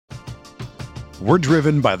We're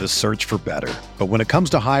driven by the search for better. But when it comes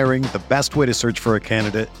to hiring, the best way to search for a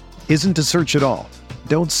candidate isn't to search at all.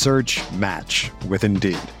 Don't search, match with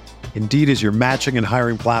Indeed. Indeed is your matching and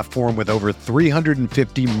hiring platform with over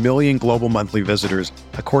 350 million global monthly visitors,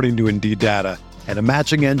 according to Indeed data, and a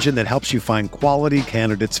matching engine that helps you find quality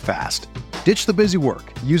candidates fast. Ditch the busy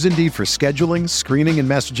work. Use Indeed for scheduling, screening, and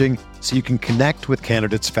messaging so you can connect with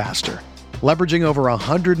candidates faster. Leveraging over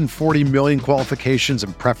 140 million qualifications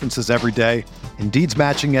and preferences every day, Indeed's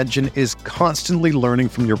matching engine is constantly learning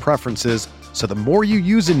from your preferences, so the more you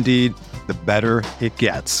use Indeed, the better it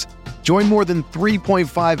gets. Join more than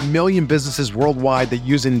 3.5 million businesses worldwide that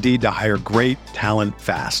use Indeed to hire great talent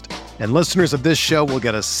fast. And listeners of this show will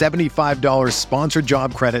get a $75 sponsored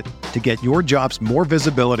job credit to get your jobs more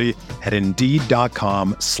visibility at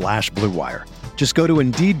Indeed.com/Blue Wire. Just go to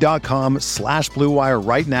Indeed.com/Blue Wire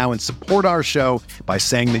right now and support our show by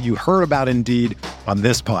saying that you heard about Indeed on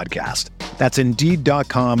this podcast. That's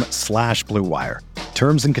Indeed.com/Blue Wire.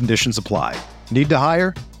 Terms and conditions apply. Need to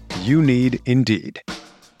hire? You need Indeed.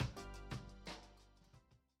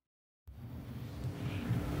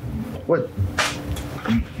 What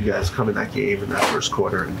you guys come in that game in that first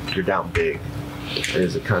quarter and you're down big, and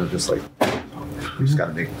is it kind of just like we just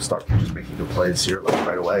got to start just making good plays here like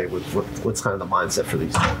right away? What's kind of the mindset for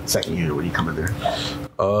these second unit when you come in there?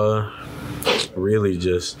 Really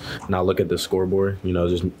just not look at the scoreboard.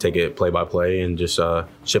 Just take it play by play and just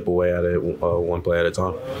chip away at it one play at a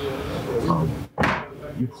time.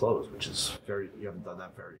 You close, which is you haven't done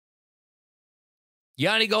that very.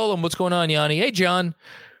 Yanni Golem, what's going on, Yanni? Hey, John.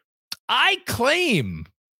 I claim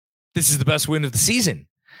this is the best win of the season.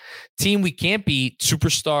 Team we can't beat,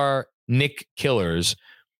 superstar Nick Killers,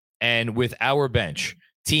 and with our bench.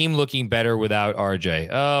 Team looking better without RJ.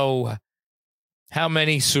 Oh, how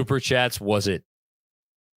many super chats was it?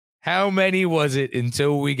 How many was it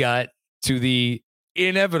until we got to the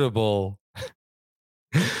inevitable?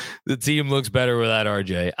 The team looks better without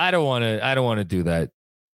RJ. I don't want to do that.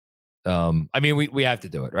 I mean, we have to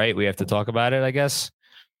do it, right? We have to talk about it, I guess.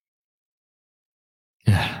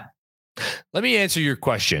 Let me answer your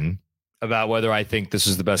question about whether I think this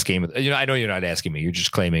is the best game. I know you're not asking me. You're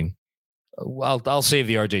just claiming. I'll save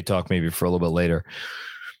the RJ talk maybe for a little bit later.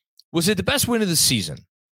 Was it the best win of the season?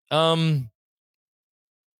 I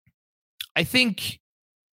think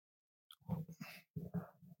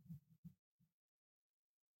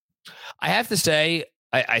I have to say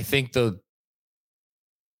I think the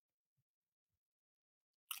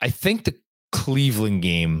Cleveland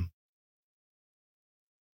game.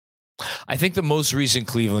 I think the most recent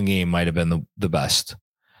Cleveland game might have been the best.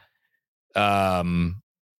 Although,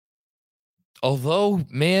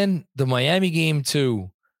 man, the Miami game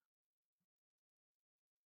too.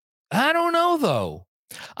 I don't know though.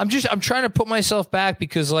 I'm trying to put myself back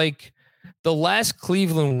because like the last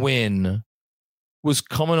Cleveland win was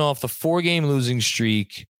coming off the 4-game losing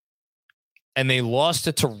streak, and they lost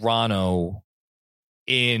to Toronto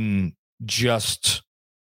in just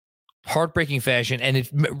heartbreaking fashion. And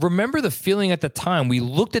remember the feeling at the time. We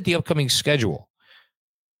looked at the upcoming schedule.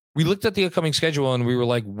 And we were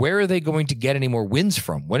like, where are they going to get any more wins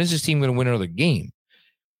from? When is this team going to win another game?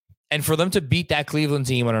 And for them to beat that Cleveland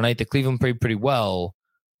team on a night that Cleveland played pretty well,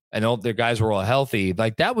 and all their guys were all healthy,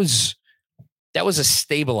 like that was a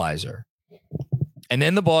stabilizer. And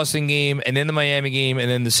then the Boston game, and then the Miami game, and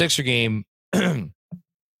then the Sixer game. I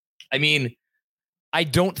mean, I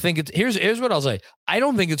don't think it's here's what I'll say. I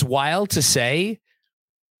don't think it's wild to say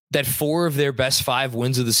that 4 of their best 5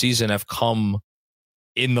 wins of the season have come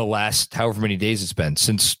in the last however many days it's been,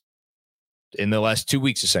 since in the last 2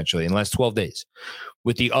 weeks, essentially, in the last 12 days,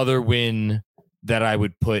 with the other win that I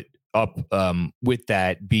would put up with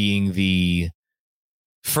that being the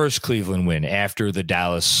first Cleveland win after the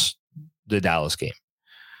Dallas game.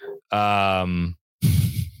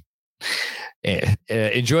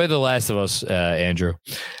 Enjoy The Last of Us, Andrew.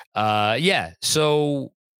 Yeah,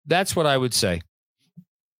 so that's what I would say.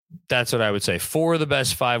 4 of the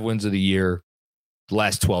best 5 wins of the year, the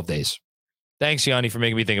last 12 days. Thanks, Yanni, for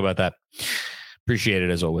making me think about that. Appreciate it,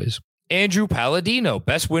 as always. Andrew Palladino,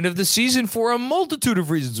 best win of the season for a multitude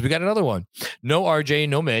of reasons. We got another one. No RJ,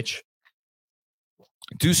 no Mitch.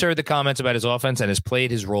 Deuce heard the comments about his offense and has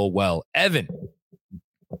played his role well. Evan,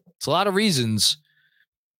 it's a lot of reasons.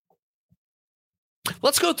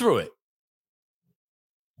 Let's go through it.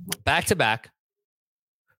 Back to back,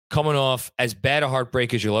 coming off as bad a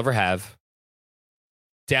heartbreak as you'll ever have.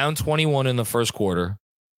 Down 21 in the first quarter.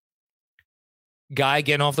 Guy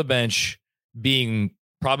getting off the bench, being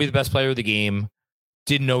probably the best player of the game.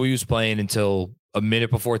 Didn't know he was playing until a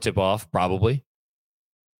minute before tip-off, probably.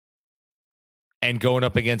 And going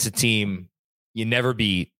up against a team you never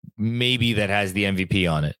beat, maybe that has the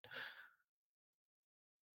MVP on it.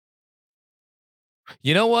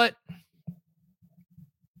 You know what?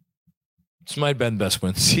 This might have been the best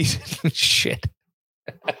win season. Shit.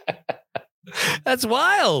 That's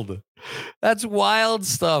wild. That's wild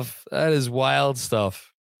stuff. That is wild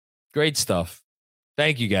stuff. Great stuff.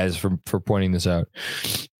 Thank you guys for pointing this out.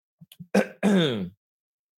 Kevin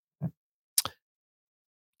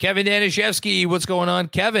Danishevsky, what's going on?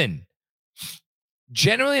 Kevin,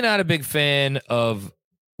 generally not a big fan of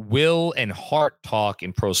will and heart talk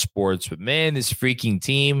in pro sports, but man, this freaking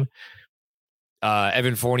team,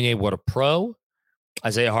 Evan Fournier, what a pro.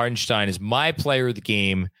 Isaiah Hartenstein is my player of the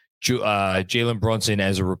game. Jalen Brunson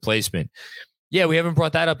as a replacement. Yeah, we haven't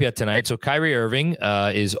brought that up yet tonight. So Kyrie Irving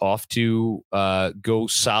is off to go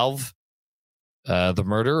solve the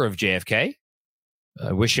murder of JFK.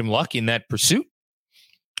 I wish him luck in that pursuit.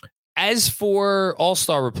 As for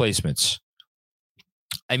all-star replacements,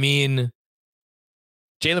 I mean,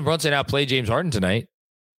 Jalen Brunson outplayed James Harden tonight.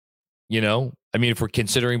 You know, I mean, if we're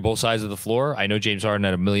considering both sides of the floor, I know James Harden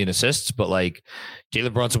had 1 million assists, but like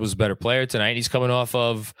Jalen Brunson was a better player tonight. He's coming off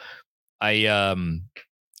of, I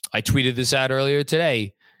tweeted this out earlier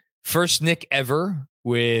today. First Knick ever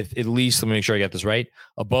with at least, let me make sure I got this right,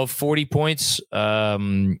 above 40 points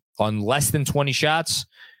on less than 20 shots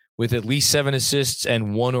with at least 7 assists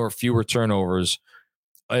and 1 or fewer turnovers.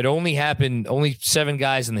 It only happened, only 7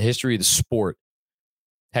 guys in the history of the sport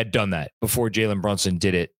had done that before Jalen Brunson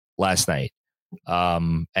did it last night.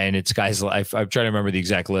 And it's guys, I'm trying to remember the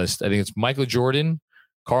exact list. I think it's Michael Jordan,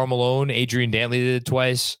 Karl Malone, Adrian Dantley did it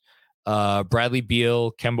twice, Bradley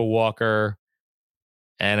Beal, Kemba Walker,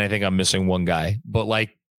 and I think I'm missing one guy, but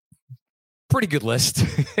like pretty good list.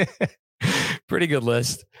 Pretty good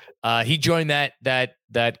list. He joined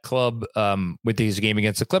that club with his game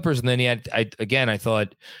against the Clippers, and then he had I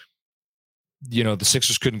thought, you know, the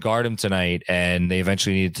Sixers couldn't guard him tonight, and they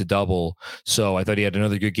eventually needed to double. So I thought he had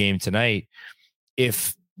another good game tonight.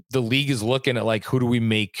 If the league is looking at like who do we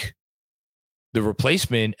make the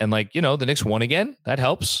replacement, and like, you know, the Knicks won again, that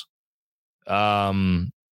helps.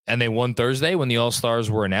 And they won Thursday when the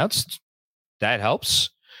All-Stars were announced. That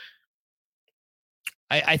helps.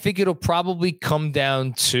 I think it'll probably come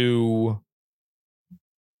down to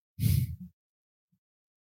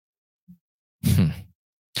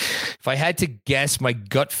if I had to guess, my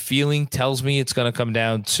gut feeling tells me it's going to come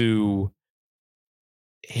down to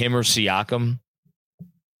him or Siakam.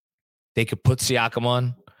 They could put Siakam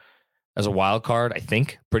on as a wild card, I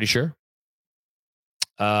think. Pretty sure.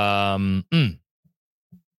 I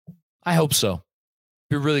hope so.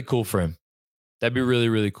 Be really cool for him. That'd be really,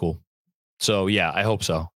 really cool. So, yeah, I hope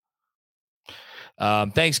so.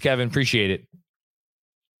 Thanks, Kevin. Appreciate it.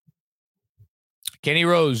 Kenny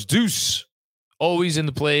Rose, Deuce, always in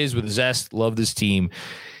the plays with zest. Love this team.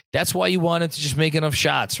 That's why you wanted to just make enough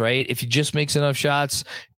shots, right? If he just makes enough shots,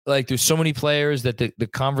 like there's so many players that the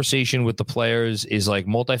conversation with the players is like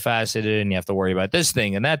multifaceted, and you have to worry about this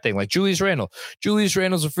thing and that thing. Like Julius Randle. Julius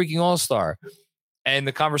Randle's a freaking all-star. And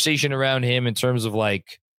the conversation around him in terms of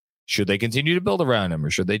like, should they continue to build around him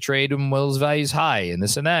or should they trade him while his value is high and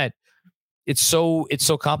this and that? It's so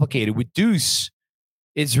complicated. With Deuce,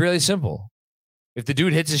 it's really simple. If the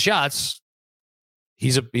dude hits his shots,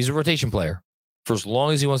 he's a rotation player for as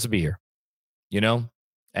long as he wants to be here, you know?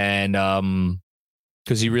 And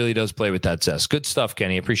because he really does play with that zest. Good stuff,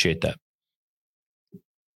 Kenny. Appreciate that.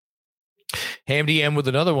 Ham DM with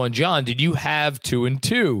another one. John, did you have 2 and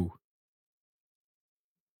 2?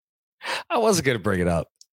 I wasn't going to bring it up.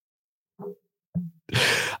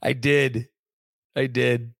 I did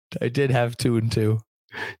have 2 and 2.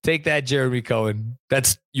 Take that, Jeremy Cohen.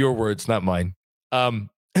 That's your words, not mine. I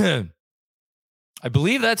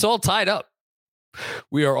believe that's all tied up.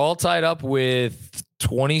 We are all tied up with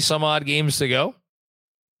 20 some odd games to go.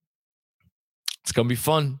 It's going to be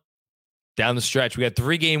fun down the stretch. We got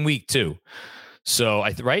 3-game week too. So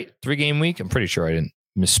right? 3-game week. I'm pretty sure I didn't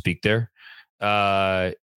misspeak there.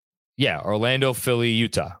 Yeah. Orlando, Philly,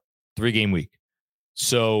 Utah, 3-game week.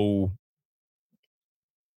 So,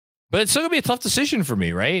 but it's still gonna be a tough decision for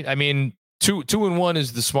me, right? I mean, 2 and 1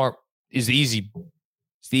 is the easy.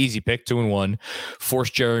 It's the easy pick. 2 and 1. Force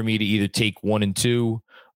Jeremy to either take 1 and 2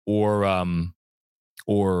 or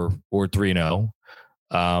 3 and 0.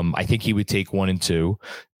 I think he would take 1 and 2.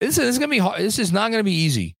 This is gonna be hard. This is not gonna be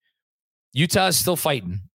easy. Utah is still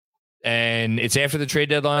fighting, and it's after the trade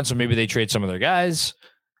deadline, so maybe they trade some of their guys.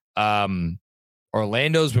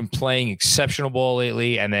 Orlando's been playing exceptional ball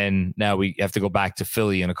lately, and then now we have to go back to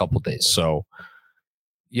Philly in a couple of days. So,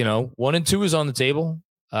 you know, 1 and 2 is on the table.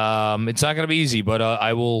 It's not going to be easy, but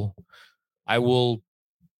I will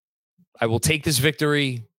I will take this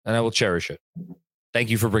victory and I will cherish it. Thank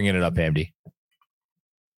you for bringing it up, Andy.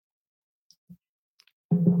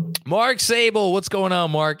 Mark Sable, what's going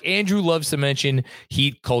on, Mark? Andrew loves to mention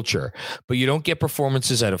Heat culture, but you don't get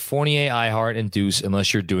performances out of Fournier, iHeart, and Deuce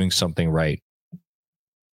unless you're doing something right.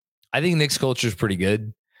 I think Knicks culture is pretty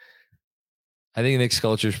good.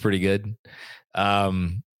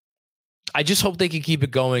 I just hope they can keep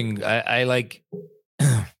it going. I like.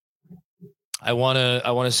 I want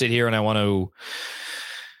to sit here and I want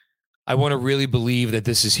to really believe that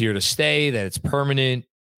this is here to stay, that it's permanent.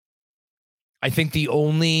 I think the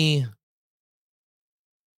only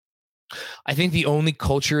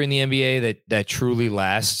culture in the NBA that truly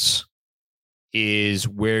lasts is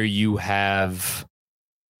where you have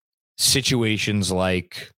situations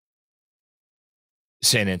like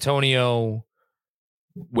San Antonio,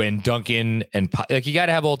 when Duncan and like you got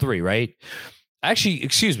to have all three, right? Actually,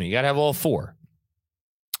 excuse me, you got to have all four.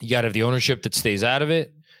 You got to have the ownership that stays out of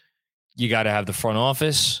it. You got to have the front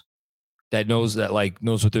office that knows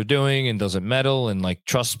what they're doing and doesn't meddle and like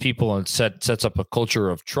trusts people and sets up a culture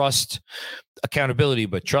of trust, accountability,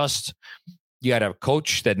 but trust. You got to have a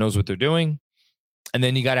coach that knows what they're doing. And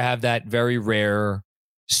then you got to have that very rare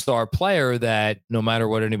star player that no matter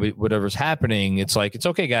whatever's happening, it's like, it's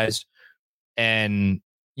okay, guys. And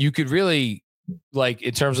you could really, like,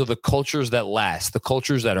 in terms of the cultures that last, the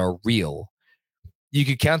cultures that are real, you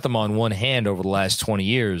could count them on one hand over the last 20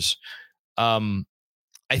 years.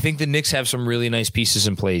 I think the Knicks have some really nice pieces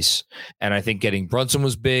in place. And I think getting Brunson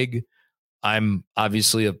was big. I'm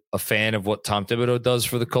obviously a fan of what Tom Thibodeau does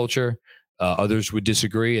for the culture. Others would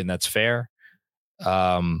disagree, and that's fair.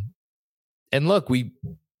 And look, we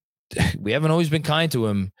haven't always been kind to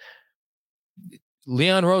him.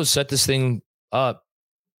 Leon Rose set this thing up.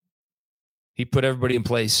 He put everybody in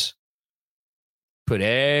place, put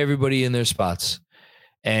everybody in their spots.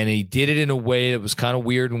 And he did it in a way that was kind of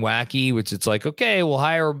weird and wacky, which it's like, okay, we'll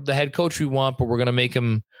hire the head coach we want, but we're going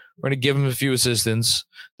to give him a few assistants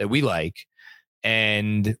that we like.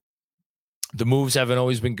 And the moves haven't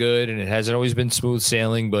always been good and it hasn't always been smooth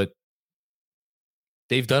sailing, but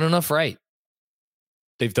they've done enough right.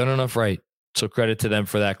 So credit to them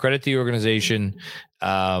for that. Credit to the organization,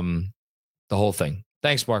 the whole thing.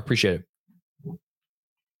 Thanks, Mark. Appreciate it.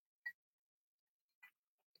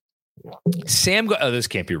 This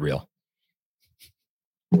can't be real.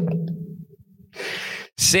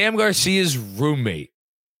 Sam Garcia's roommate.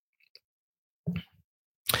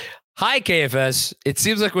 Hi, KFS. It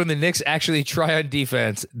seems like when the Knicks actually try on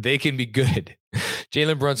defense, they can be good.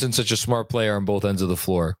 Jalen Brunson's such a smart player on both ends of the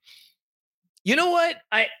floor. You know what?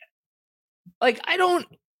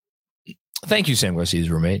 Thank you, Sam Garcia's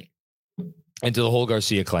roommate, and to the whole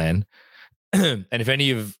Garcia clan. And if any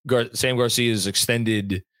of Sam Garcia's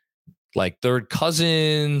extended like third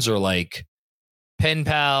cousins or like pen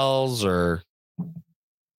pals or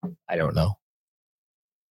I don't know.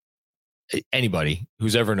 Anybody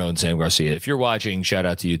who's ever known Sam Garcia, if you're watching, shout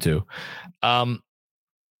out to you too. I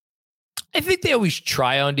think they always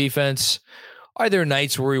try on defense. Are there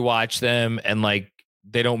nights where we watch them and like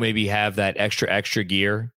they don't maybe have that extra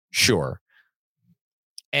gear? Sure.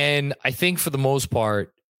 And I think for the most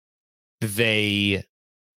part,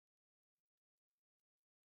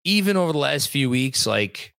 even over the last few weeks,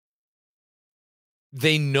 like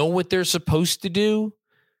they know what they're supposed to do.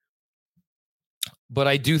 But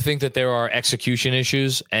I do think that there are execution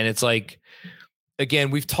issues. And it's like,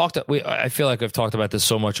 again, I feel like I've talked about this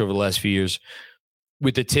so much over the last few years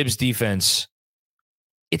with the Tibbs defense.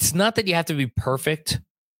 It's not that you have to be perfect,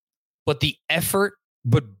 but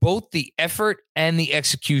both the effort and the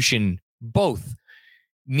execution both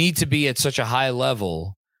need to be at such a high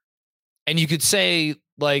level. And you could say,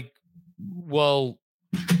 like, well,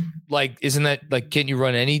 like, isn't that like, can't you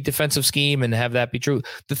run any defensive scheme and have that be true?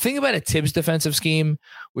 The thing about a Tibbs defensive scheme,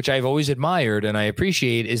 which I've always admired and I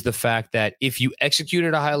appreciate, is the fact that if you execute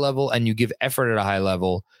at a high level and you give effort at a high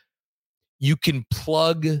level, you can't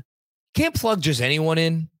plug just anyone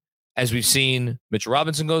in. As we've seen, Mitchell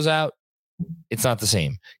Robinson goes out. It's not the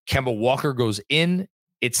same. Kemba Walker goes in.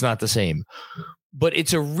 It's not the same. But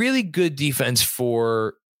it's a really good defense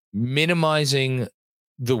for minimizing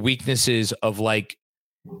the weaknesses of like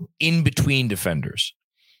in between defenders.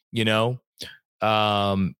 You know,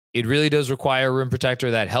 it really does require a rim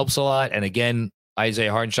protector. That helps a lot. And again,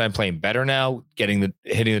 Isaiah Hartenstein playing better now, hitting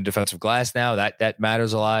the defensive glass now. That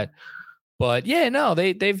matters a lot. But yeah, no,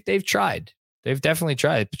 they've tried. They've definitely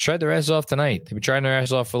tried. They tried their ass off tonight. They've been trying their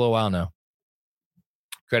ass off for a little while now.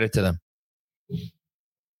 Credit to them.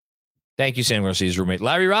 Thank you, Sam Garcia's roommate.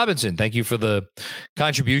 Larry Robinson, thank you for the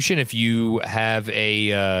contribution. If you have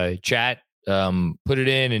a chat put it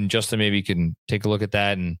in, and Justin maybe can take a look at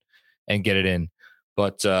that and get it in.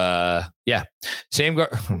 But yeah, oh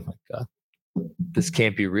my God, this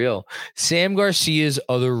can't be real. Sam Garcia's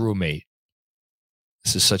other roommate.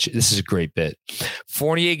 This is a great bit.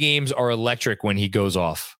 Fournier games are electric when he goes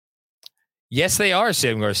off. Yes, they are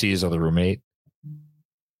Sam Garcia's other roommate.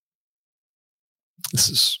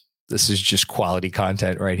 This is just quality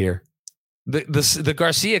content right here. The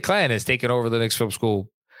Garcia clan has taken over the Knicks Film School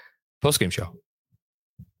postgame show,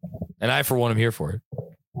 and I, for one, am here for it.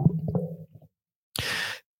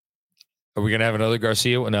 Are we gonna have another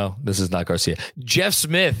Garcia? No, this is not Garcia. Jeff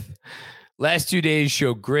Smith. Last 2 days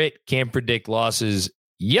show grit. Can't predict losses.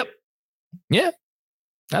 Yep. Yeah.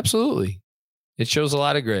 Absolutely. It shows a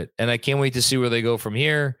lot of grit, and I can't wait to see where they go from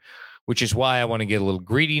here. Which is why I want to get a little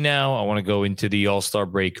greedy now. I want to go into the All-Star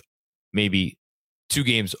break, maybe 2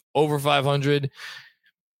 games over 500.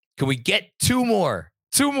 Can we get 2 more?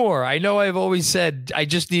 2 more. I know I've always said I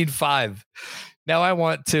just need 5. Now I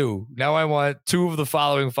want 2. Now I want 2 of the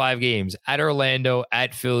following 5 games. At Orlando,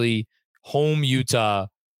 at Philly, home Utah,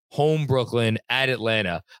 home Brooklyn, at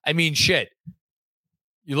Atlanta. I mean, shit.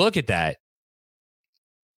 You look at that.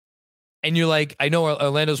 And you're like, I know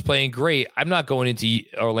Orlando's playing great. I'm not going into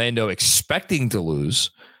Orlando expecting to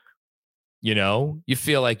lose. You know, you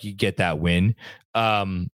feel like you get that win.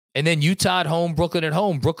 And then Utah at home, Brooklyn at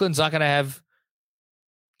home. Brooklyn's not going to have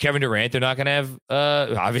Kevin Durant. They're not going to have,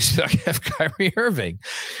 obviously, not going to have Kyrie Irving.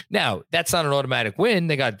 Now, that's not an automatic win.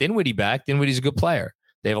 They got Dinwiddie back. Dinwiddie's a good player.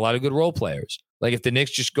 They have a lot of good role players. Like if the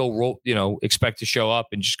Knicks just go expect to show up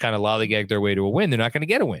and just kind of lollygag their way to a win, they're not going to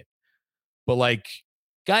get a win. But like,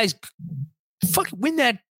 guys, win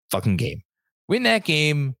that fucking game. Win that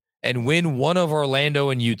game and win one of Orlando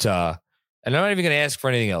and Utah. And I'm not even going to ask for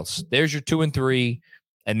anything else. There's your 2 and 3,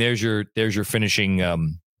 and there's your finishing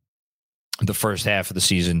the first half of the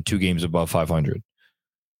season 2 games above 500.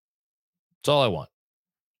 That's all I want.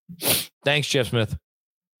 Thanks, Jeff Smith.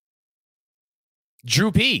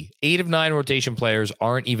 Drew P. 8 of 9 rotation players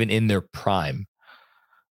aren't even in their prime.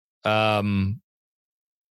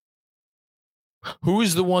 Who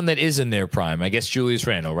is the one that is in their prime? I guess Julius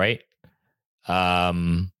Randle, right? I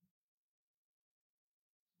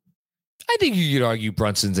think you could argue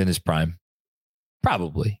Brunson's in his prime.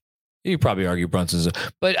 Probably. You could probably argue Brunson's.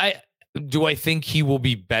 But do I think he will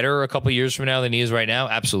be better a couple years from now than he is right now?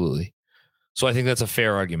 Absolutely. So I think that's a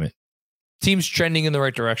fair argument. Team's trending in the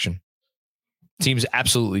right direction. Team's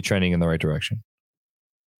absolutely trending in the right direction.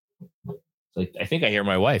 I think I hear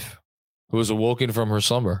my wife, who was awoken from her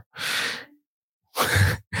slumber.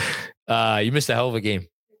 You missed a hell of a game.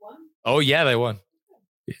 Oh, yeah, they won.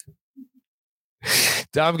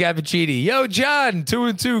 Dom Cappuccini. Yo, John, 2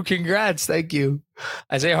 and 2. Congrats. Thank you.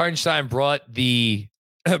 Isaiah Hartenstein brought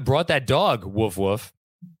that dog. Woof, woof.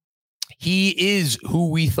 He is who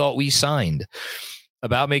we thought we signed.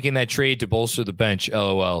 About making that trade to bolster the bench.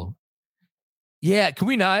 LOL. Yeah, can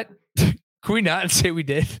we not? Can we not say we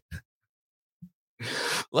did?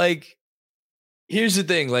 Like, here's the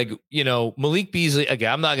thing. Like, Malik Beasley,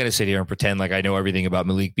 again, I'm not going to sit here and pretend like I know everything about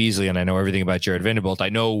Malik Beasley and I know everything about Jared Vanderbilt. I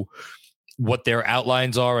know what their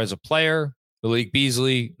outlines are as a player. Malik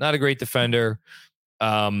Beasley, not a great defender.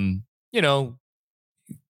 Can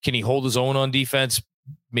he hold his own on defense?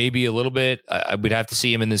 Maybe a little bit. I would have to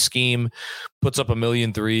see him in this scheme. Puts up a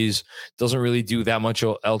million threes. Doesn't really do that much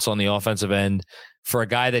else on the offensive end. For a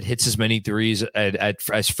guy that hits as many threes at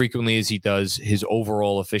as frequently as he does, his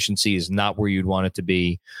overall efficiency is not where you'd want it to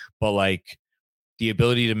be. But like the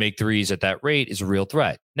ability to make threes at that rate is a real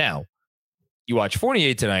threat. Now, you watch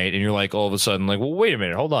Fournier tonight and you're like, all of a sudden, like, well, wait a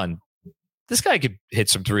minute, hold on. This guy could hit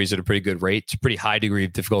some threes at a pretty good rate. It's a pretty high degree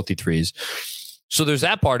of difficulty threes. So there's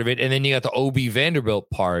that part of it. And then you got the OB Vanderbilt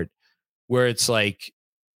part where it's like,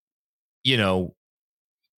 the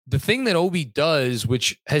thing that OB does,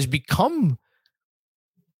 which has become,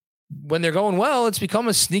 when they're going well, it's become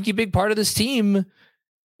a sneaky big part of this team,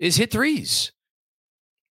 is hit threes.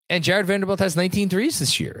 And Jared Vanderbilt has 19 threes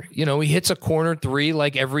this year. He hits a corner 3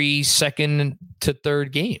 like every second to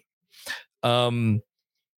third game.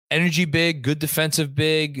 Energy big, good defensive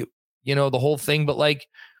big, the whole thing. But like,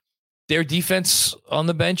 their defense on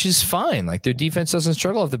the bench is fine. Like their defense doesn't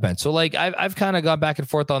struggle off the bench. So like I've kind of gone back and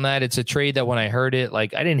forth on that. It's a trade that when I heard it,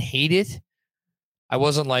 like I didn't hate it. I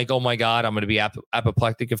wasn't like, oh my God, I'm going to be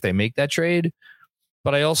apoplectic if they make that trade.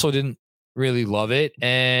 But I also didn't really love it.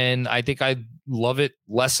 And I think I love it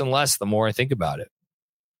less and less the more I think about it.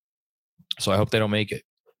 So I hope they don't make it.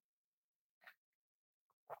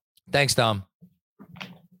 Thanks, Dom.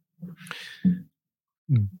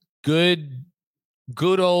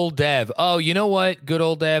 Good old Dev. Oh, you know what? Good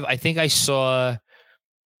old Dev. I think I saw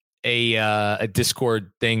a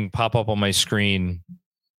Discord thing pop up on my screen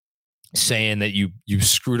saying that you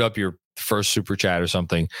screwed up your first super chat or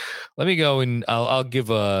something. Let me go and I'll give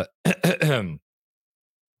a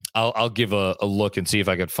I'll give a look and see if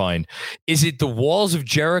I could find. Is it the walls of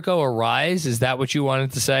Jericho arise? Is that what you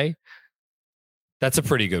wanted to say? That's a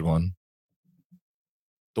pretty good one.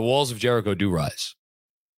 The walls of Jericho do rise.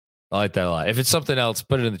 I like that a lot. If it's something else,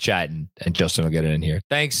 put it in the chat and Justin will get it in here.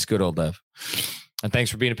 Thanks, good old Dev. And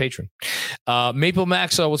thanks for being a patron. Maple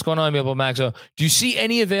Maxo, what's going on, Maple Maxo? Do you see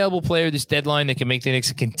any available player this deadline that can make the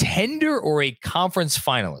Knicks a contender or a conference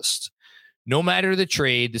finalist? No matter the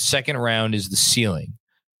trade, the second round is the ceiling.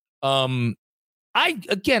 I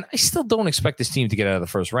still don't expect this team to get out of the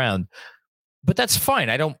first round, but that's fine.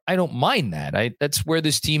 I don't mind that. That's where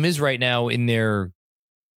this team is right now in their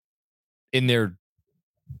their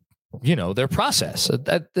process.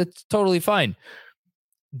 That's totally fine.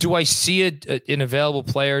 Do I see an available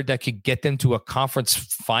player that could get them to a conference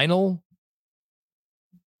final?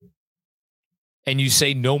 And you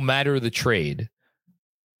say no matter the trade.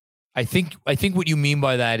 I think what you mean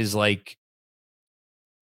by that is like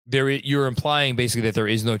you're implying basically that there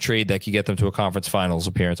is no trade that could get them to a conference finals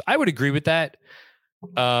appearance. I would agree with that.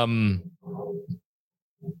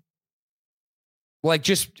 Like,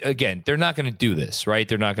 just again, they're not going to do this, right?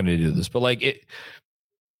 They're not going to do this, but like it.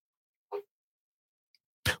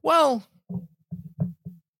 Well,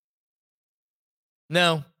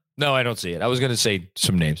 no, I don't see it. I was going to say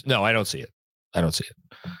some names. No, I don't see it. And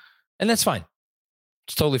that's fine.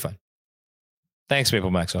 It's totally fine. Thanks,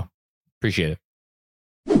 Maple Maxo. Appreciate it.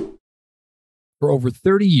 For over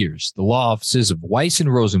 30 years, the law offices of Weiss and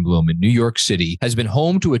Rosenblum in New York City has been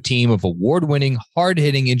home to a team of award-winning,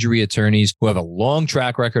 hard-hitting injury attorneys who have a long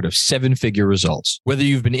track record of seven-figure results. Whether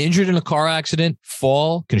you've been injured in a car accident,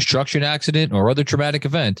 fall, construction accident, or other traumatic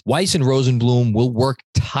event, Weiss and Rosenblum will work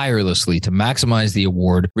tirelessly to maximize the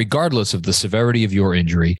award regardless of the severity of your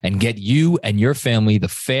injury and get you and your family the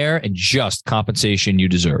fair and just compensation you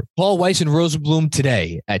deserve. Call Weiss and Rosenblum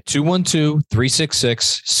today at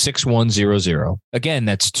 212-366-6100. Again,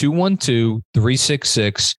 that's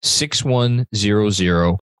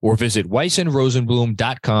 212-366-6100 or visit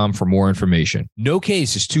weissandrosenblum.com for more information. No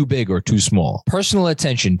case is too big or too small. Personal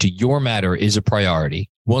attention to your matter is a priority.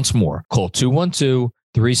 Once more, call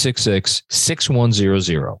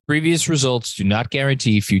 212-366-6100. Previous results do not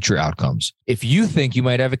guarantee future outcomes. If you think you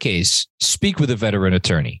might have a case, speak with a veteran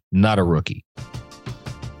attorney, not a rookie.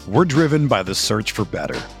 We're driven by the search for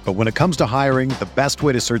better. But when it comes to hiring, the best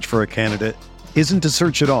way to search for a candidate isn't to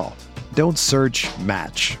search at all. Don't search,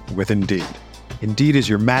 match with Indeed. Indeed is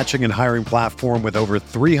your matching and hiring platform with over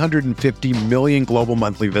 350 million global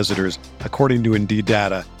monthly visitors, according to Indeed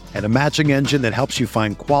data, and a matching engine that helps you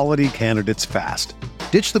find quality candidates fast.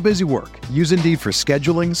 Ditch the busy work. Use Indeed for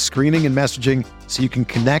scheduling, screening, and messaging so you can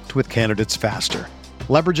connect with candidates faster.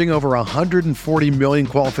 Leveraging over 140 million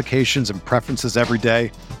qualifications and preferences every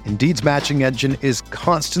day, Indeed's matching engine is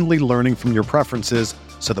constantly learning from your preferences,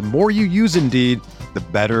 so the more you use Indeed, the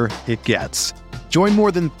better it gets. Join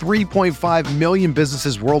more than 3.5 million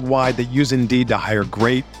businesses worldwide that use Indeed to hire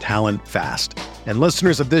great talent fast. And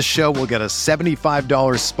listeners of this show will get a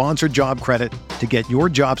 $75 sponsored job credit to get your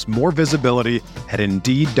jobs more visibility at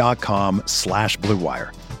Indeed.com/Blue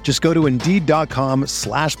Wire. Just go to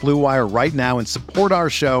Indeed.com/Blue Wire right now and support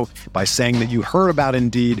our show by saying that you heard about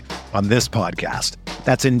Indeed on this podcast.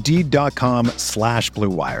 That's Indeed.com/Blue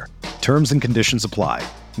Wire. Terms and conditions apply.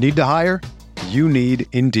 Need to hire? You need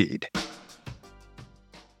Indeed.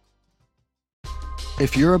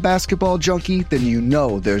 If you're a basketball junkie, then you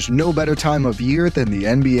know there's no better time of year than the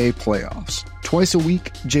NBA playoffs. Twice a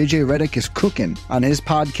week, JJ Redick is cooking on his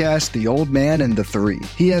podcast, The Old Man and the Three.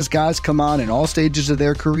 He has guys come on in all stages of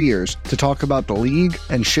their careers to talk about the league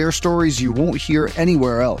and share stories you won't hear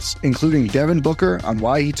anywhere else, including Devin Booker on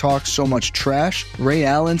why he talks so much trash, Ray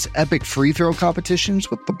Allen's epic free throw competitions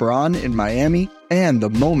with LeBron in Miami, and the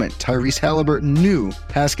moment Tyrese Halliburton knew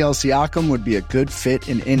Pascal Siakam would be a good fit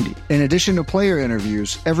in Indy. In addition to player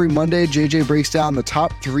interviews, every Monday JJ breaks down the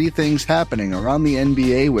top 3 things happening around the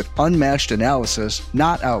NBA with unmatched analysis,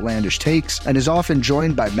 not outlandish takes, and is often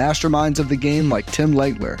joined by masterminds of the game like Tim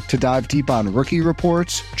Legler to dive deep on rookie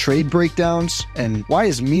reports, trade breakdowns, and why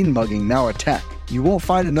is mean mugging now a tech? You won't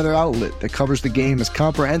find another outlet that covers the game as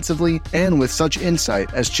comprehensively and with such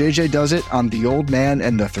insight as JJ does it on The Old Man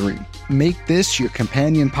and the Three. Make this your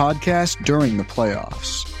companion podcast during the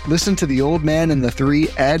playoffs. Listen to The Old Man and the Three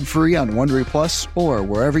ad-free on Wondery Plus or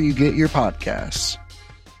wherever you get your podcasts.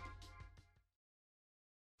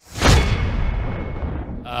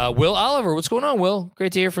 Will Oliver, what's going on, Will?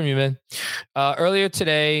 Great to hear from you, man. Earlier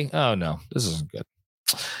today, oh no, this isn't good.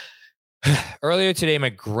 Earlier today, my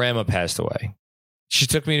grandma passed away. She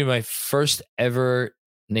took me to my first ever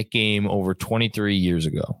Knicks game over 23 years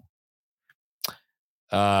ago.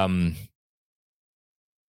 I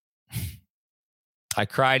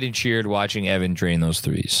cried and cheered watching Evan drain those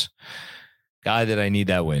threes. God, did I need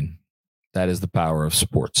that win. That is the power of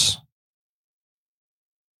sports.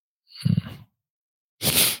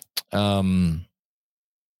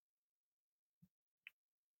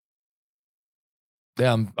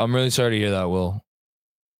 Yeah, I'm really sorry to hear that, Will.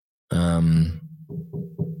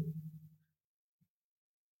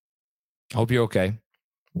 Hope you're okay.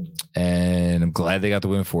 And I'm glad they got the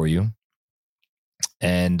win for you.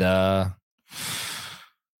 And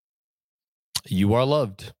you are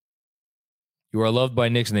loved. You are loved by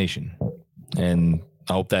Knicks Nation. And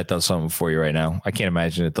I hope that does something for you right now. I can't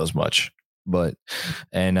imagine it does much. But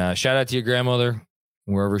shout out to your grandmother,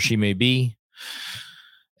 wherever she may be.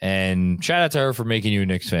 And shout out to her for making you a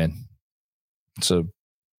Knicks fan. So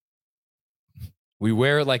we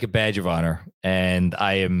wear it like a badge of honor. And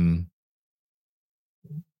I'm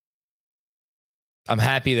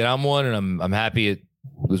happy that I'm one, and I'm happy it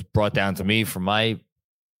was brought down to me from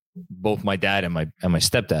both my dad and my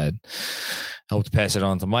stepdad. I hope to pass it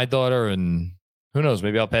on to my daughter, and who knows,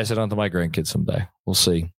 maybe I'll pass it on to my grandkids someday. We'll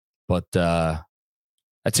see. But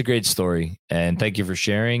that's a great story, and thank you for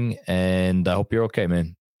sharing, and I hope you're okay,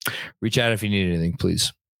 man. Reach out if you need anything,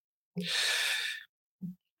 please.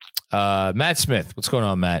 Matt Smith, what's going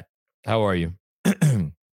on, Matt? How are you?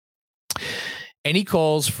 Any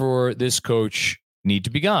calls for this coach need to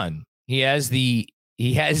be gone. He has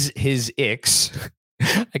his icks.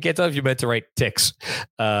 I can't tell if you meant to write ticks.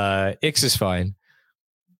 Icks is fine.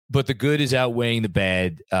 But the good is outweighing the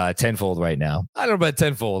bad tenfold right now. I don't know about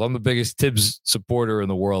tenfold. I'm the biggest Tibbs supporter in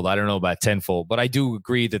the world. I don't know about tenfold, but I do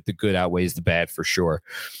agree that the good outweighs the bad for sure.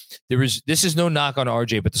 This is no knock on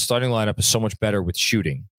RJ, but the starting lineup is so much better with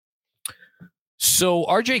shooting. So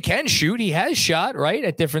RJ can shoot. He has shot, right,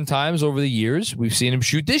 at different times over the years. We've seen him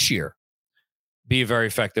shoot this year. Be very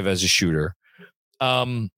effective as a shooter.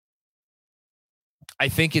 I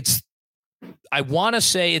think I want to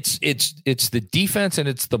say it's the defense and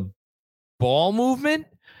it's the ball movement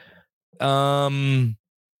that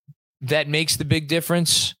makes the big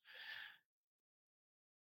difference.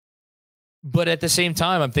 But at the same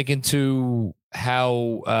time, I'm thinking to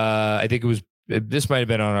how I think this might have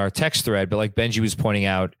been on our text thread, but like Benji was pointing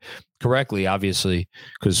out correctly, obviously,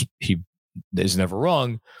 because he is never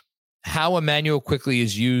wrong, how Emmanuel Quickley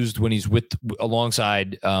is used when he's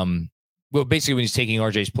alongside, basically when he's taking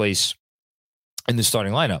RJ's place in the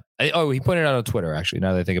starting lineup. He pointed out on Twitter, actually,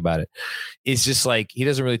 now that I think about it. It's just like he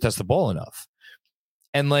doesn't really touch the ball enough.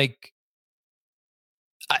 And like,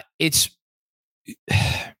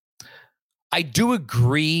 I do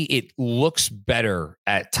agree it looks better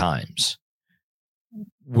at times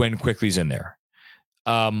when Quickley's in there.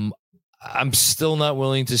 I'm still not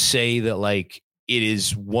willing to say that like it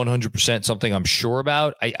is 100% something I'm sure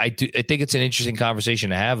about. I think it's an interesting conversation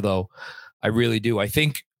to have, though. I really do. I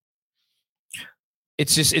think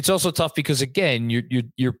it's also tough because again,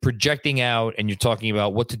 you're projecting out and you're talking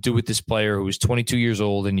about what to do with this player who is 22 years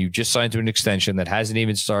old and you just signed to an extension that hasn't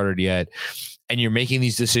even started yet, and you're making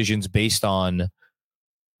these decisions based on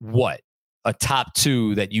what? A top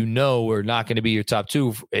two that you know are not going to be your top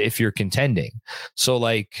two if you're contending. So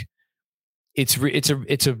like, it's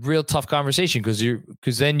a real tough conversation because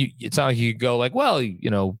then it's not like you go like, well,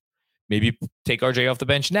 maybe take RJ off the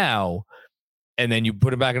bench now, and then you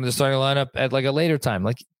put him back into the starting lineup at like a later time.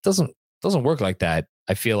 Like, it doesn't work like that.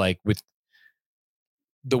 I feel like with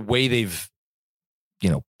the way they've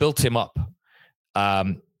built him up,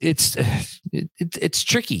 it's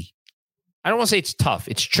tricky. I don't want to say it's tough.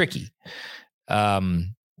 It's tricky.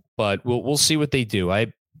 But we'll see what they do.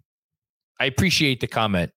 I appreciate the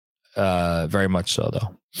comment very much so,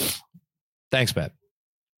 though. Thanks, Matt.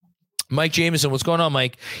 Mike Jameson, what's going on,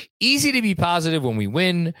 Mike? Easy to be positive when we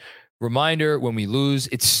win. Reminder, when we lose,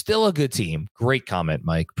 it's still a good team. Great comment,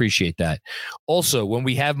 Mike. Appreciate that. Also, when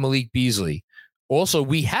we have Malik Beasley,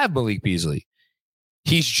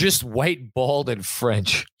 he's just white, bald, and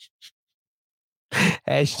French.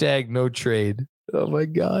 Hashtag no trade. Oh, my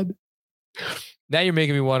God. Now you're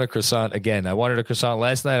making me want a croissant again. I wanted a croissant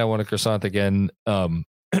last night. I want a croissant again. I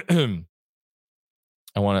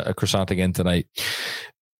want a croissant again tonight.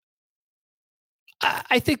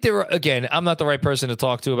 I think I'm not the right person to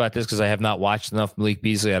talk to about this because I have not watched enough Malik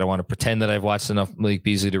Beasley. I don't want to pretend that I've watched enough Malik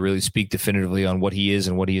Beasley to really speak definitively on what he is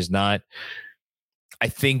and what he is not. I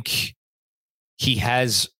think he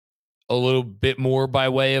has a little bit more by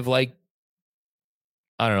way of like,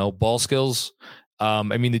 I don't know, ball skills. I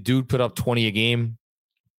mean, the dude put up 20 a game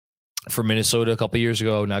for Minnesota a couple years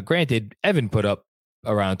ago. Now, granted, Evan put up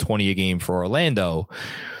around 20 a game for Orlando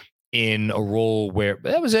in a role where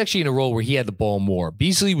he had the ball more.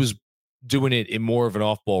 Beasley was doing it in more of an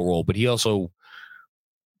off-ball role, but he also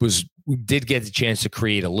did get the chance to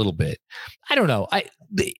create a little bit. I don't know.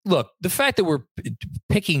 Look, the fact that we're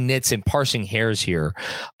picking nits and parsing hairs here,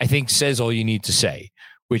 I think says all you need to say,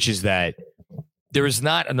 which is that there is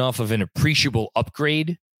not enough of an appreciable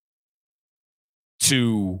upgrade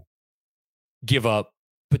to give up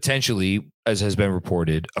potentially, as has been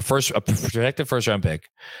reported, a projected first round pick,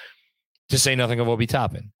 to say nothing of Obi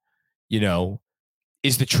Toppin.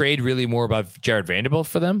 Is the trade really more about Jared Vanderbilt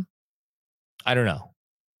for them? I don't know.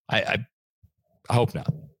 I hope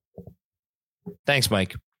not. Thanks,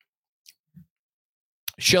 Mike.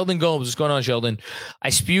 Sheldon Gomes, what's going on, Sheldon? I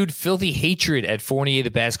spewed filthy hatred at Fournier,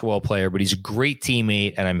 the basketball player, but he's a great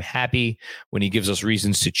teammate, and I'm happy when he gives us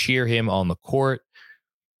reasons to cheer him on the court.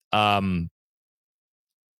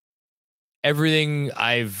 Everything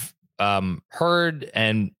I've heard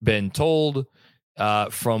and been told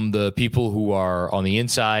from the people who are on the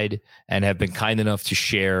inside and have been kind enough to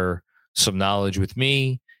share some knowledge with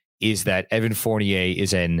me is that Evan Fournier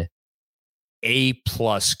is an A+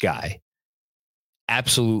 guy.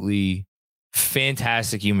 Absolutely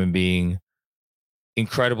fantastic human being,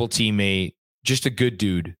 incredible teammate, just a good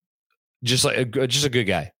dude, just a good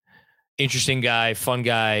guy, interesting guy, fun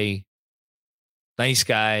guy, nice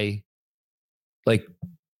guy. Like,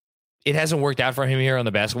 it hasn't worked out for him here on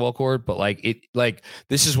the basketball court, but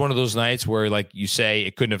this is one of those nights where you say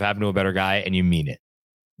it couldn't have happened to a better guy and you mean it.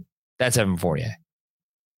 That's Evan Fournier.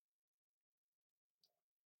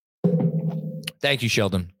 Thank you,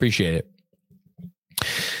 Sheldon. Appreciate it.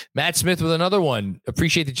 Matt Smith with another one.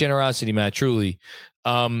 Appreciate the generosity, Matt, truly.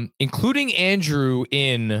 Including Andrew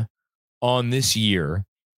in on this year.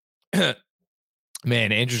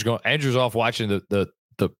 Man, Andrew's off watching the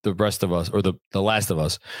rest of us, or the Last of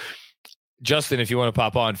Us. Justin, if you want to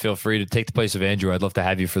pop on, feel free to take the place of Andrew. I'd love to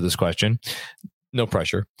have you for this question. No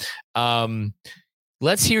pressure.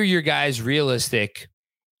 Let's hear your guys' realistic,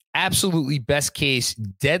 absolutely best case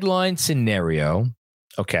deadline scenario.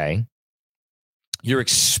 Okay. Your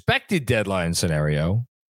expected deadline scenario.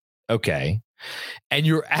 Okay. And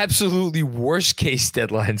your absolutely worst case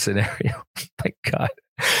deadline scenario. My God.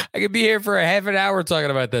 I could be here for a half an hour talking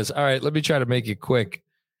about this. All right. Let me try to make it quick.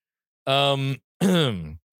 Well,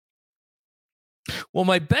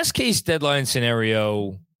 my best case deadline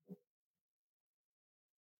scenario.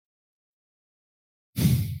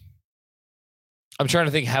 I'm trying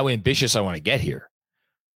to think how ambitious I want to get here.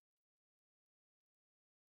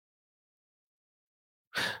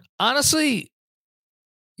 Honestly,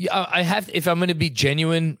 I have. If I'm going to be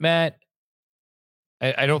genuine, Matt,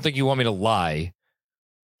 I don't think you want me to lie.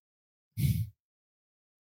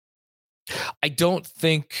 I don't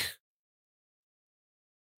think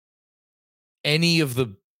any of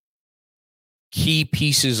the key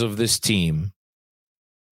pieces of this team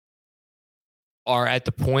are at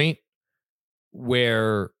the point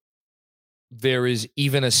where there is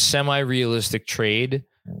even a semi-realistic trade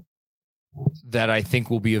that I think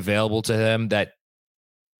will be available to them that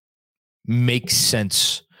makes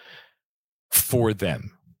sense for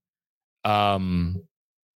them. The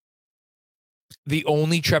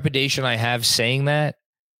only trepidation I have saying that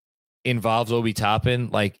involves Obi Toppin.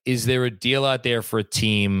 Is there a deal out there for a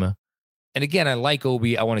team? And again, I like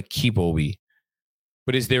Obi. I want to keep Obi.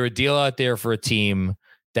 But is there a deal out there for a team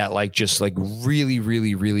that really,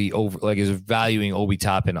 really, really is valuing Obi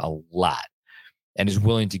Toppin a lot and is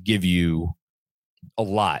willing to give you a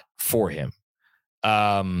lot for him?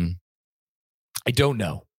 I don't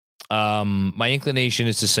know. My inclination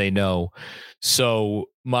is to say no. So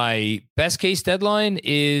my best case deadline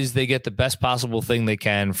is they get the best possible thing they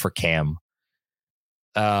can for Cam.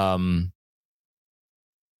 Get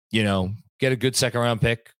a good second round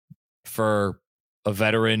pick for a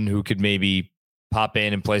veteran who could maybe pop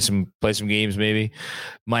in and play some games maybe.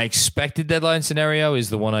 My expected deadline scenario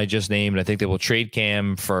is the one I just named. I think they will trade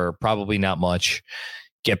Cam for probably not much.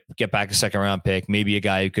 Get back a second round pick, maybe a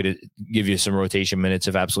guy who could give you some rotation minutes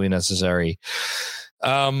if absolutely necessary.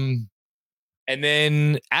 And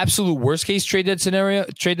then absolute worst case trade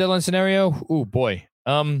deadline scenario. Oh boy.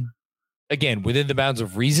 Again, within the bounds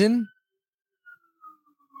of reason.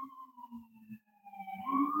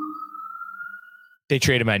 They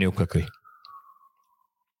trade Emmanuel quickly.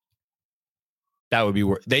 That would be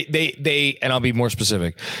worth. They and I'll be more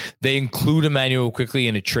specific. They include Emmanuel quickly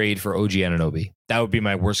in a trade for OG Anunoby. That would be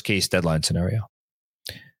my worst case deadline scenario.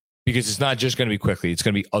 Because it's not just going to be quickly; it's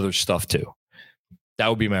going to be other stuff too. That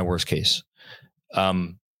would be my worst case.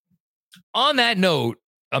 On that note,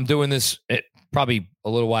 I'm doing this probably a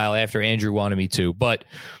little while after Andrew wanted me to, but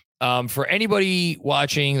for anybody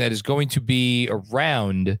watching that is going to be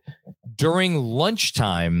around during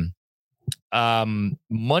lunchtime,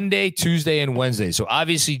 Monday, Tuesday, and Wednesday. So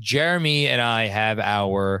obviously Jeremy and I have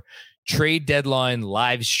our trade deadline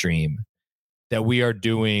live stream that we are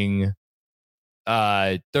doing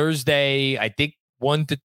Thursday, I think 1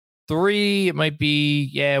 to 3. It might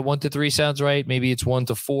be 1 to 3 sounds right. Maybe it's 1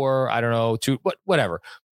 to 4. I don't know. 2, whatever.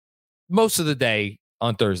 Most of the day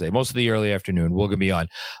on Thursday, most of the early afternoon, we're gonna be on.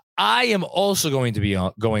 I am also going to be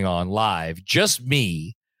going on live, just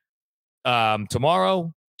me,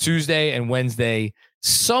 tomorrow, Tuesday, and Wednesday,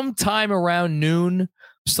 sometime around noon. I'm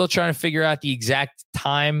still trying to figure out the exact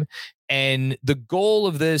time. And the goal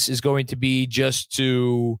of this is going to be just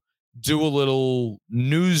to do a little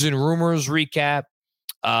news and rumors recap,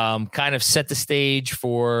 kind of set the stage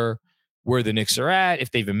for where the Knicks are at,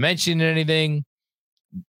 if they've been mentioned anything,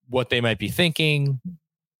 what they might be thinking,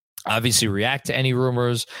 obviously react to any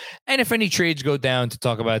rumors, and if any trades go down, to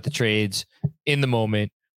talk about the trades in the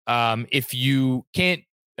moment. If you can't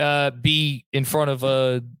be in front of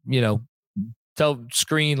a,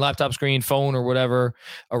 laptop screen, phone, or whatever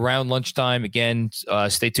around lunchtime, again,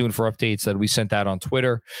 stay tuned for updates that we sent out on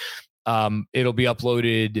Twitter. It'll be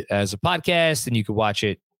uploaded as a podcast, and you can watch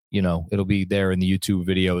it. It'll be there in the YouTube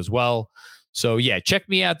video as well. So yeah, check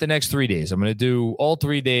me out the next 3 days. I'm going to do all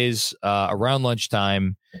 3 days around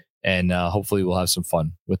lunchtime, and hopefully we'll have some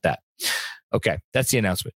fun with that. Okay, that's the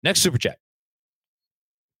announcement. Next super chat.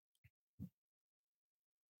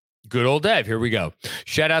 Good old Dev. Here we go.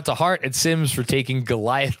 Shout out to Hart and Sims for taking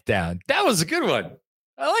Goliath down. That was a good one.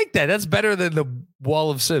 I like that. That's better than the wall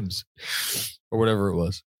of Sims or whatever it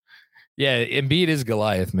was. Yeah, Embiid is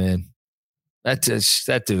Goliath, man. That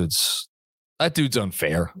dude's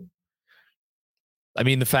unfair. I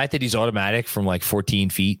mean, the fact that he's automatic from like 14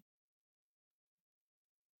 feet,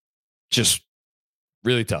 just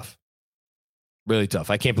really tough. Really tough.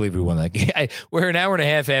 I can't believe we won that game. We're an hour and a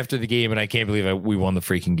half after the game, and I can't believe we won the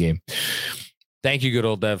freaking game. Thank you, good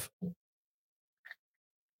old Dev.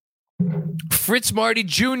 Fritz Marty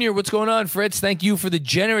Jr., what's going on, Fritz? Thank you for the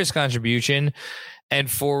generous contribution and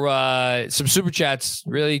for some super chats.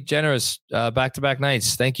 Really generous back-to-back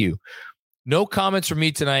nights. Thank you. No comments from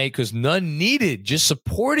me tonight because none needed. Just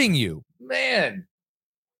supporting you. Man.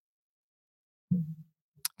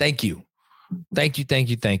 Thank you. Thank you, thank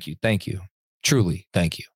you, thank you, thank you. Truly,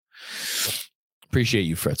 thank you. Appreciate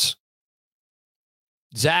you, Fritz.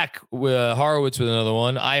 Zach Horowitz with another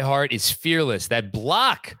one. iHeart is fearless. That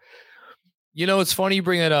block. It's funny you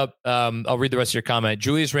bring that up. I'll read the rest of your comment.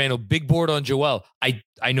 Julius Randle, big board on Joel.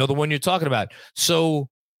 I know the one you're talking about. So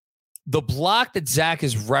the block that Zach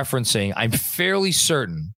is referencing, I'm fairly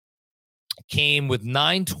certain, came with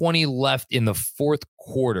 9:20 left in the fourth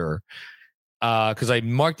quarter. Because I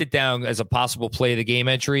marked it down as a possible play of the game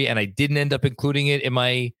entry, and I didn't end up including it in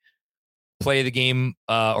my play of the game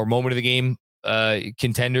or moment of the game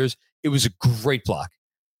contenders. It was a great block.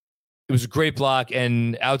 It was a great block,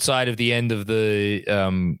 and outside of the end of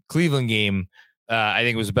the Cleveland game, I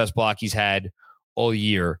think it was the best block he's had all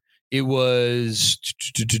year. It was.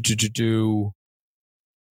 Did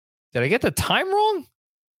I get the time wrong?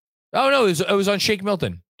 Oh, no, it was on Shake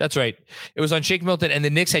Milton. That's right. It was on Shake Milton, and the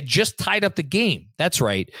Knicks had just tied up the game. That's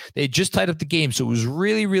right. They had just tied up the game, so it was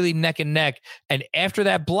really, really neck and neck. And after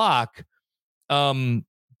that block,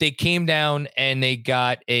 they came down and they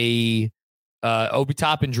got Obi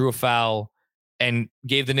Toppin drew a foul and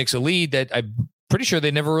gave the Knicks a lead that I'm pretty sure they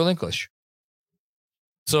never relinquish.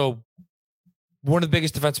 So one of the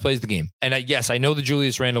biggest defensive plays of the game. And yes, I know the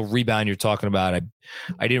Julius Randle rebound you're talking about.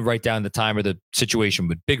 I didn't write down the time or the situation,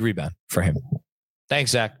 but big rebound for him.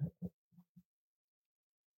 Thanks, Zach.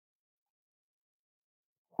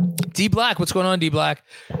 D Black, what's going on, D Black?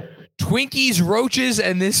 Twinkies, roaches,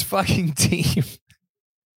 and this fucking team.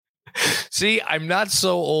 See, I'm not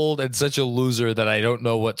so old and such a loser that I don't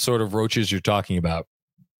know what sort of roaches you're talking about.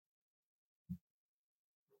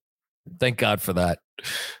 Thank God for that.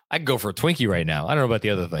 I can go for a Twinkie right now. I don't know about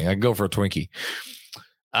the other thing. I can go for a Twinkie.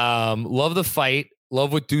 Love the fight.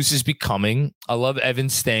 Love what Deuce is becoming. I love Evan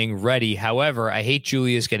staying ready. However, I hate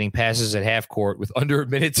Julius getting passes at half court with under a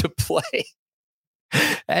minute to play.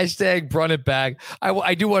 Hashtag run it back.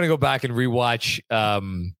 I do want to go back and rewatch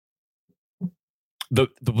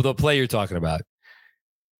the play you're talking about,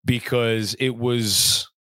 because it was.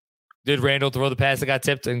 Did Randall throw the pass that got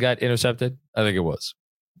tipped and got intercepted? I think it was.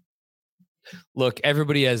 Look,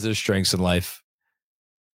 everybody has their strengths in life.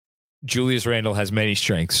 Julius Randle has many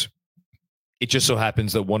strengths. It just so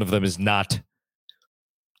happens that one of them is not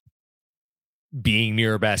being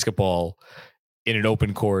near a basketball in an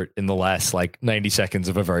open court in the last 90 seconds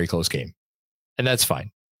of a very close game. And that's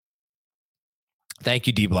fine. Thank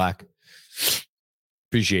you, D Black.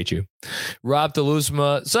 Appreciate you. Rob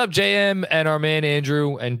DeLuzma, sup, JM, and our man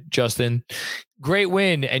Andrew and Justin. Great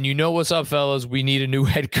win. And you know what's up, fellas? We need a new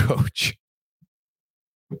head coach.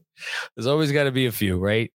 There's always got to be a few,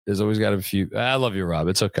 right? There's always got to be a few. I love you, Rob.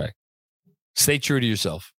 It's okay. Stay true to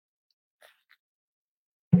yourself.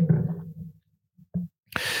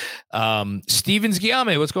 Stevens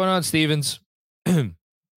Guillaume, what's going on, Stevens?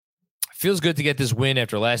 Feels good to get this win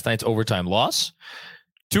after last night's overtime loss.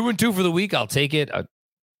 2-2 for the week. I'll take it.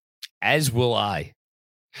 As will I.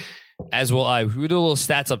 As will I. We do a little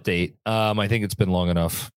stats update. I think it's been long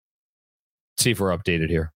enough. Let's see if we're updated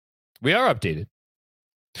here. We are updated.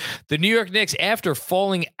 The New York Knicks, after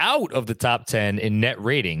falling out of the top 10 in net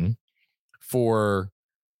rating for,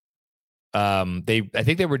 I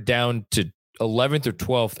think they were down to 11th or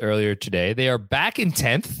 12th earlier today. They are back in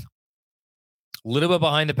 10th, a little bit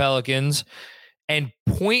behind the Pelicans, and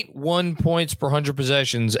 0.1 points per 100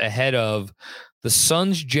 possessions ahead of the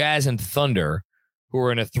Suns, Jazz, and Thunder, who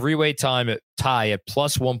are in a three-way tie at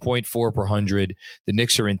plus 1.4 per 100. The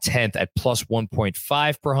Knicks are in 10th at plus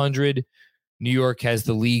 1.5 per 100. New York has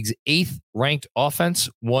the league's 8th ranked offense,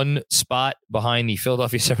 one spot behind the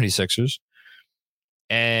Philadelphia 76ers.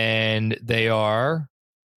 And they are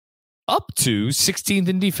up to 16th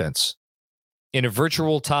in defense in a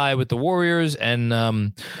virtual tie with the Warriors and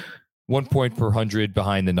 1 point per 100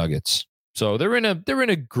 behind the Nuggets. So they're in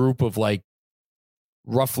a group of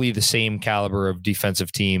roughly the same caliber of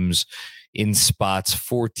defensive teams in spots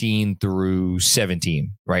 14 through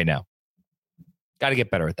 17 right now. Got to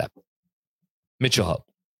get better at that. Mitchell Hubb.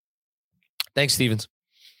 Thanks, Stevens.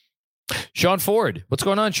 Sean Ford. What's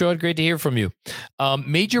going on, Sean? Great to hear from you.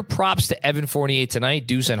 Major props to Evan Fournier tonight.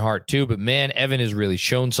 Deuce and Hart, too. But, man, Evan has really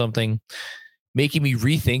shown something, making me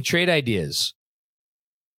rethink trade ideas.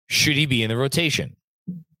 Should he be in the rotation?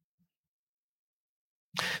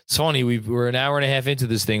 It's funny. We're an hour and a half into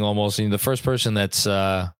this thing almost, and the first person that's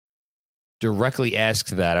directly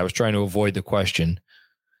asked that, I was trying to avoid the question.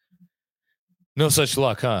 No such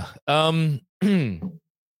luck, huh? I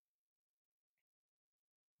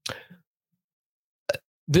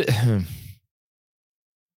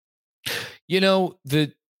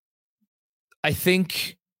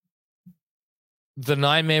think the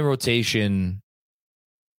 9-man rotation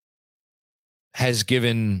has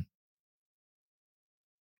given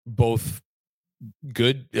both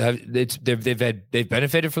good. They've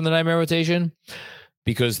benefited from the 9-man rotation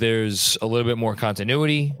because there's a little bit more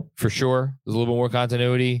continuity for sure. There's a little bit more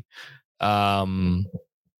continuity.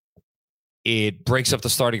 It breaks up the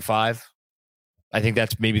starting five. I think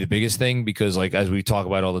that's maybe the biggest thing because, as we talk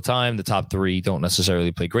about all the time, the top three don't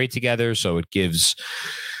necessarily play great together. So it gives,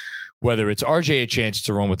 whether it's RJ a chance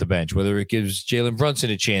to run with the bench, whether it gives Jalen Brunson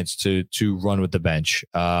a chance to run with the bench,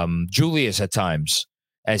 Julius at times,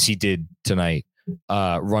 as he did tonight,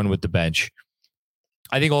 run with the bench.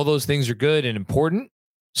 I think all those things are good and important.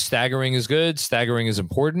 Staggering is good. Staggering is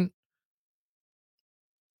important.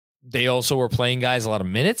 They also were playing guys a lot of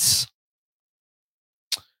minutes.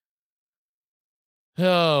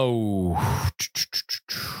 Oh,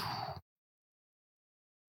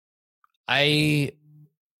 my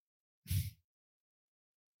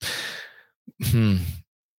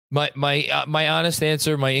honest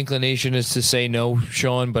answer, my inclination is to say no,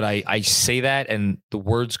 Sean, but I say that and the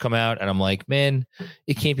words come out and I'm like, man,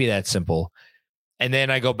 it can't be that simple. And then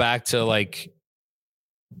I go back to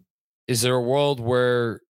is there a world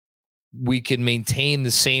where we can maintain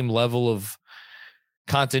the same level of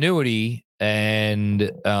continuity? And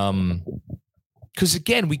because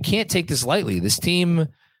again, we can't take this lightly. This team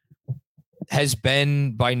has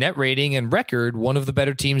been, by net rating and record, one of the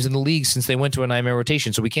better teams in the league since they went to a 9-man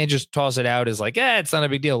rotation. So we can't just toss it out as it's not a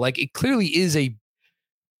big deal. It clearly is a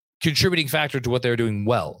contributing factor to what they're doing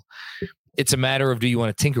well. It's a matter of, do you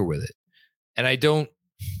want to tinker with it? And I don't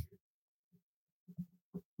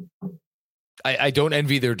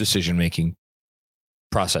envy their decision-making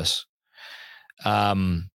process.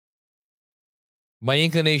 My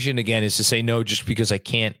inclination, again, is to say no just because I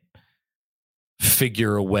can't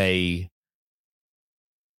figure a way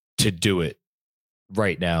to do it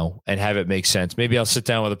right now and have it make sense. Maybe I'll sit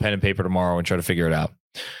down with a pen and paper tomorrow and try to figure it out.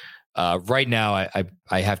 Right now,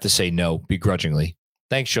 I have to say no begrudgingly.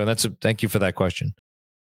 Thanks, Sean. Thank you for that question.